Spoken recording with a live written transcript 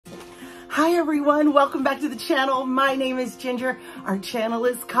Hi everyone, welcome back to the channel. My name is Ginger. Our channel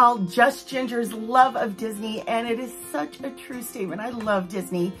is called Just Ginger's Love of Disney, and it is such a true statement. I love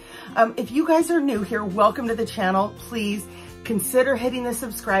Disney. If you guys are new here, welcome to the channel. Please consider hitting the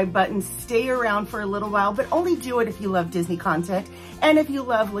subscribe button. Stay around for a little while, but only do it if you love Disney content and if you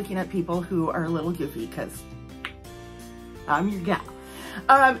love looking at people who are a little goofy, because I'm your gal.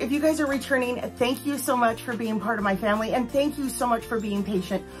 If you guys are returning, thank you so much for being part of my family, and thank you so much for being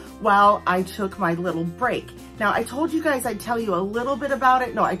patient while I took my little break. Now, I told you guys I'd tell you a little bit about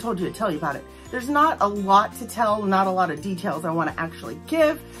it. No, I told you to tell you about it. There's not a lot to tell, not a lot of details I want to actually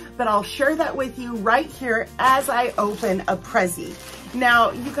give, but I'll share that with you right here as I open a Prezi.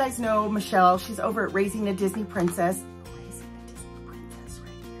 Now, you guys know Michelle. She's over at Raising a Disney Princess. Raising a Disney Princess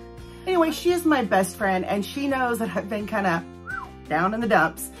right here. Anyway, she is my best friend, and she knows that I've been kind of down in the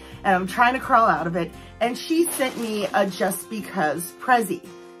dumps and I'm trying to crawl out of it, and she sent me a Just Because Prezi.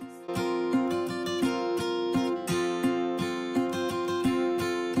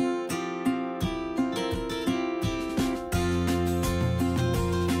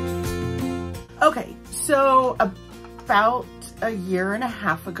 Okay, so about a year and a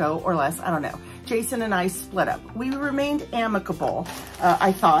half ago or less, I don't know, Jason and I split up. We remained amicable,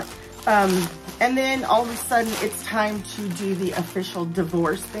 I thought. And then all of a sudden it's time to do the official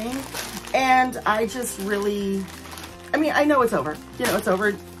divorce thing. And I just really, I mean, I know it's over. You know, it's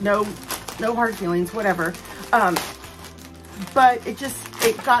over. No hard feelings, whatever. But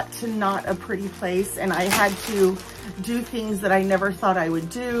it got to not a pretty place, and I had to do things that I never thought I would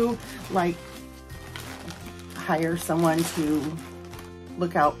do, like hire someone to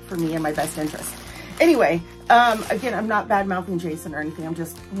look out for me and my best interest. Anyway, again, I'm not bad-mouthing Jason or anything. I'm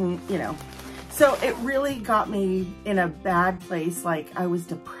just, you know. So it really got me in a bad place. Like, I was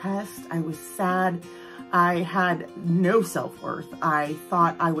depressed. I was sad. I had no self-worth. I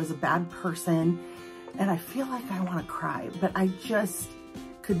thought I was a bad person. And I feel like I want to cry, but I just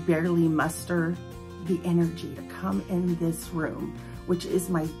could barely muster the energy to come in this room, which is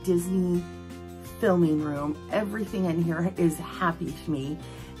my Disney filming room. Everything in here is happy to me.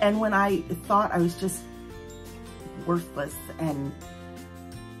 And when I thought I was just worthless and,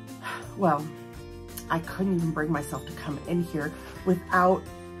 well, I couldn't even bring myself to come in here without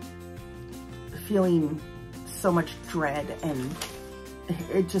feeling so much dread, and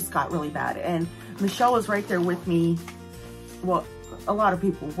it just got really bad. And Michelle was right there with me. Well, a lot of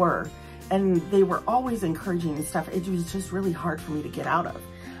people were, and they were always encouraging and stuff. It was just really hard for me to get out of.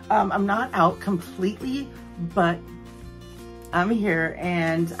 I'm not out completely, but I'm here,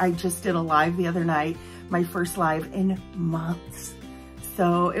 and I just did a live the other night, my first live in months.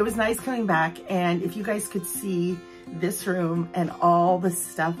 So it was nice coming back, and if you guys could see this room and all the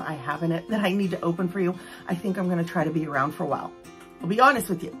stuff I have in it that I need to open for you, I think I'm gonna try to be around for a while. I'll be honest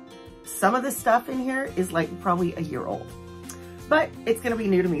with you. Some of the stuff in here is like probably a year old, but it's gonna be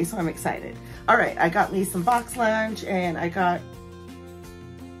new to me, so I'm excited. All right, I got me some box lunch, and I got,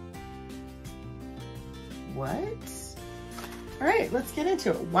 what? All right, let's get into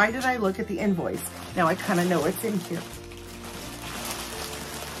it. Why did I look at the invoice? Now I kind of know what's in here.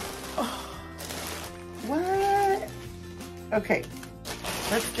 Oh, what? Okay,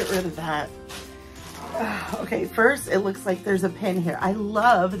 let's get rid of that. Okay, first it looks like there's a pin here. I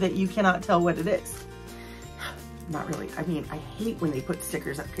love that you cannot tell what it is. Not really. I mean, I hate when they put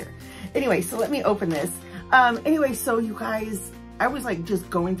stickers up here. Anyway, so let me open this. Anyway, so you guys, I was like just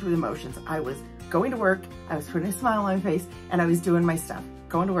going through the motions. I was going to work, I was putting a smile on my face, and I was doing my stuff,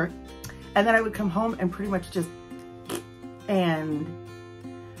 going to work. And then I would come home and pretty much just, and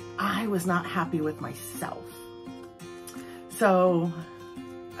I was not happy with myself. So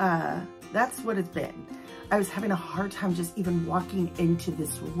that's what it's been. I was having a hard time just even walking into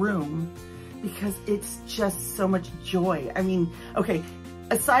this room because it's just so much joy. I mean, okay,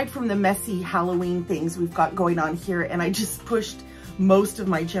 aside from the messy Halloween things we've got going on here, and I just pushed most of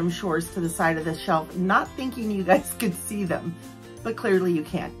my Gem Shores to the side of the shelf, not thinking you guys could see them, but clearly you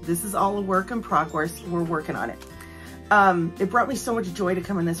can't. This is all a work in progress. We're working on it. It brought me so much joy to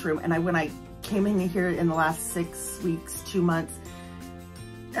come in this room, and when I came in here in the last 6 weeks, 2 months,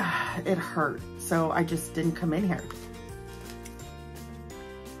 it hurt. So I just didn't come in here.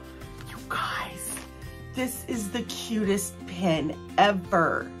 You guys, this is the cutest pin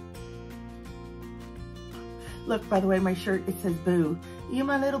ever. Look, by the way, my shirt, it says boo. You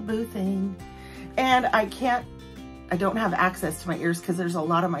my little boo thing. And I don't have access to my ears because there's a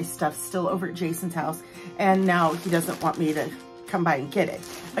lot of my stuff still over at Jason's house. And now he doesn't want me to come by and get it.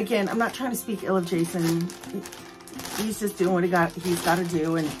 Again, I'm not trying to speak ill of Jason. He's just doing what he's got to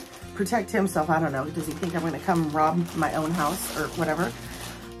do and protect himself. I don't know. Does he think I'm going to come rob my own house or whatever?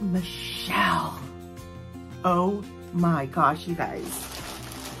 Michelle. Oh my gosh, you guys.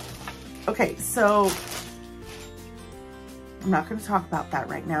 Okay, so I'm not going to talk about that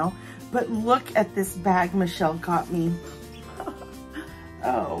right now, but look at this bag Michelle got me.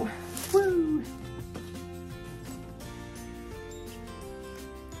 Oh, woo.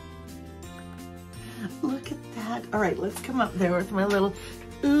 Look at that. All right, let's come up there with my little,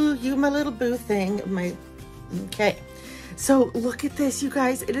 ooh, you my little boo thing. Okay. So look at this, you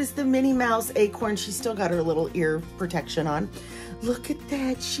guys. It is the Minnie Mouse acorn. She's still got her little ear protection on. Look at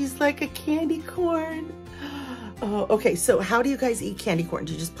that. She's like a candy corn. Oh, okay. So how do you guys eat candy corn?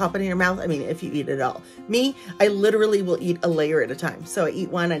 Do you just pop it in your mouth? I mean, if you eat it all. Me, I literally will eat a layer at a time. So I eat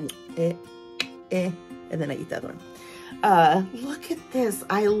one and and then I eat the other one. Look at this.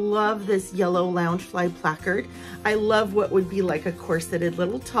 I love this yellow loungefly placard. I love what would be like a corseted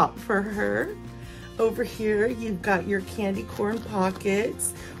little top for her. Over here, you've got your candy corn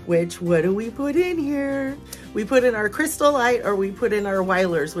pockets, which, what do we put in here? We put in our Crystal Light or we put in our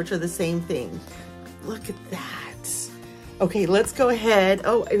Weilers, which are the same thing. Look at that. Okay, let's go ahead.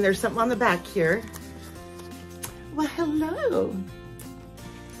 Oh, and there's something on the back here. Well, hello.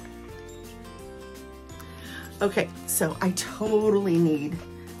 Okay, so I totally need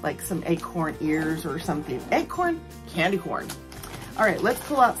like some acorn ears or something. Acorn, candy corn. All right, let's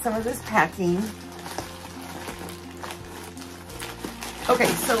pull out some of this packing. Okay,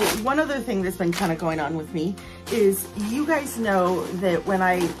 so one other thing that's been kind of going on with me is, you guys know that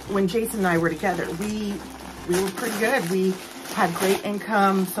when Jason and I were together, we were pretty good. We had great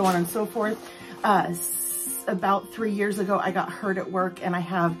income, so on and so forth. About 3 years ago, I got hurt at work and I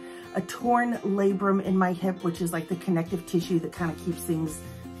have a torn labrum in my hip, which is like the connective tissue that kind of keeps things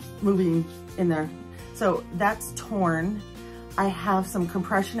moving in there. So that's torn. I have some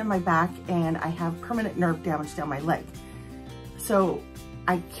compression in my back and I have permanent nerve damage down my leg. So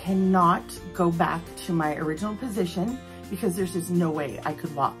I cannot go back to my original position because there's just no way I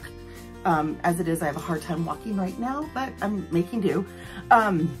could walk. As it is, I have a hard time walking right now, but I'm making do.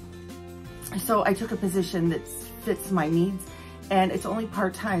 So I took a position that fits my needs and it's only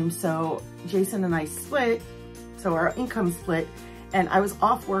part-time. So Jason and I split, so our income split, and I was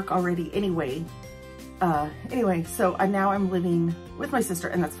off work already anyway. So now I'm living with my sister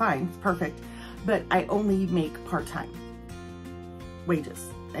and that's fine, it's perfect. But I only make part-time wages.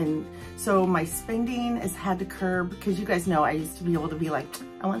 And so my spending has had to curb, because you guys know I used to be able to be like,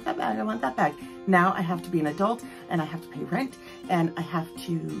 I want that bag, I want that bag. Now I have to be an adult and I have to pay rent and I have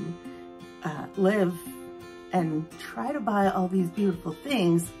to live and try to buy all these beautiful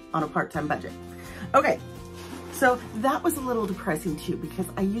things on a part-time budget. Okay, so that was a little depressing too, because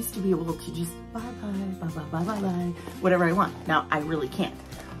I used to be able to just buy, whatever I want. Now I really can't.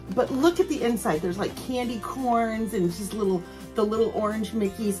 But look at the inside. There's like candy corns and just the little orange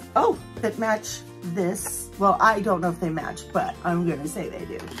Mickeys. Oh, that match this. Well, I don't know if they match, but I'm gonna say they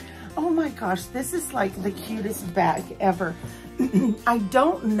do. Oh my gosh, this is like the cutest bag ever. I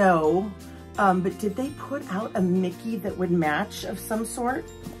don't know, but did they put out a Mickey that would match of some sort?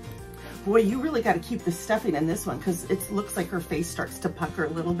 Boy, you really got to keep the stuffing in this one because it looks like her face starts to pucker a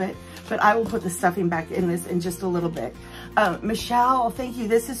little bit, but I will put the stuffing back in this in just a little bit. Michelle, thank you.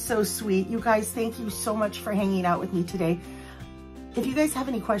 This is so sweet. You guys, thank you so much for hanging out with me today. If you guys have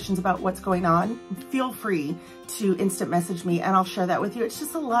any questions about what's going on, feel free to instant message me and I'll share that with you. It's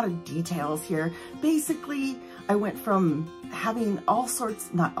just a lot of details here. Basically, I went from having not all sorts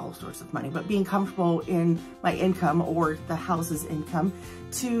of money, but being comfortable in my income or the house's income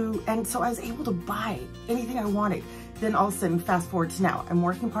and so I was able to buy anything I wanted. Then all of a sudden, fast forward to now, I'm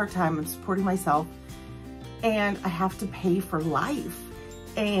working part-time, I'm supporting myself, and I have to pay for life.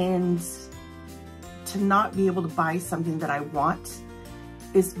 And to not be able to buy something that I want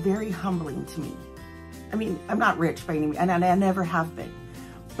is very humbling to me. I mean, I'm not rich by any means, and I never have been,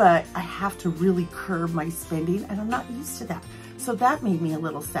 but I have to really curb my spending and I'm not used to that. So that made me a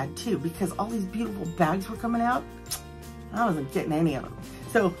little sad too, because all these beautiful bags were coming out. I wasn't getting any of them.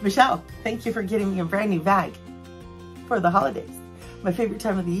 So Michelle, thank you for getting me a brand new bag for the holidays. My favorite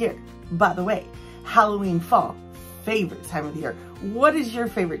time of the year. By the way, Halloween, fall, favorite time of the year. What is your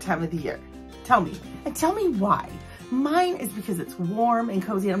favorite time of the year? Tell me, and tell me why. Mine is because it's warm and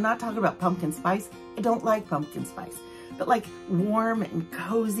cozy. I'm not talking about pumpkin spice. I don't like pumpkin spice, but like warm and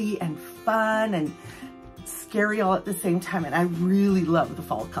cozy and fun and scary all at the same time. And I really love the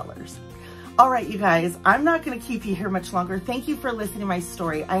fall colors. All right, you guys, I'm not going to keep you here much longer. Thank you for listening to my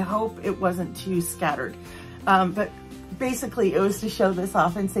story. I hope it wasn't too scattered. But basically, it was to show this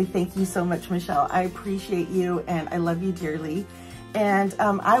off and say thank you so much, Michelle. I appreciate you and I love you dearly. And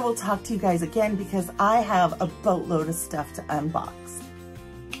I will talk to you guys again because I have a boatload of stuff to unbox.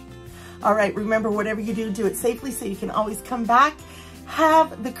 All right, remember, whatever you do, do it safely so you can always come back.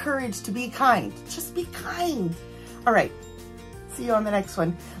 Have the courage to be kind. Just be kind. All right, see you on the next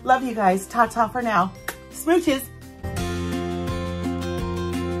one. Love you guys. Ta-ta for now. Smooches.